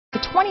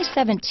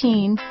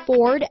2017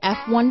 Ford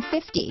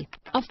F-150.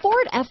 A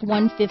Ford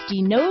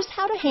F-150 knows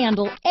how to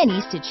handle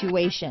any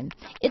situation.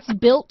 It's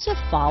built to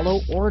follow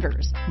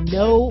orders,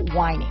 no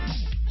whining.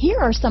 Here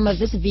are some of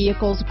this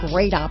vehicle's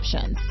great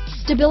options: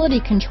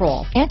 stability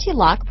control,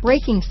 anti-lock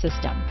braking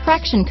system,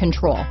 traction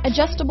control,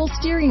 adjustable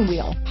steering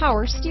wheel,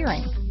 power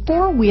steering,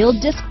 four-wheel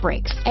disc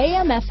brakes,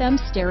 AM/FM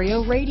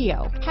stereo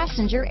radio,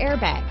 passenger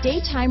airbag,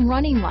 daytime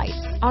running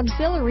lights,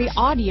 auxiliary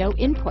audio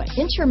input,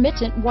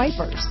 intermittent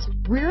wipers,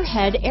 rear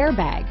head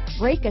airbag,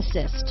 brake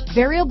assist,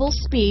 variable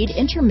speed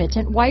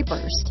intermittent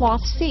wipers,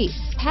 cloth seats,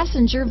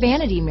 passenger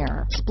vanity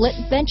mirror, split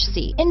bench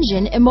seat,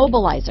 engine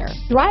immobilizer.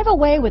 Drive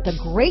away with a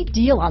great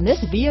deal on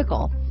this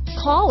vehicle.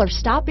 Call or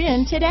stop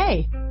in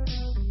today.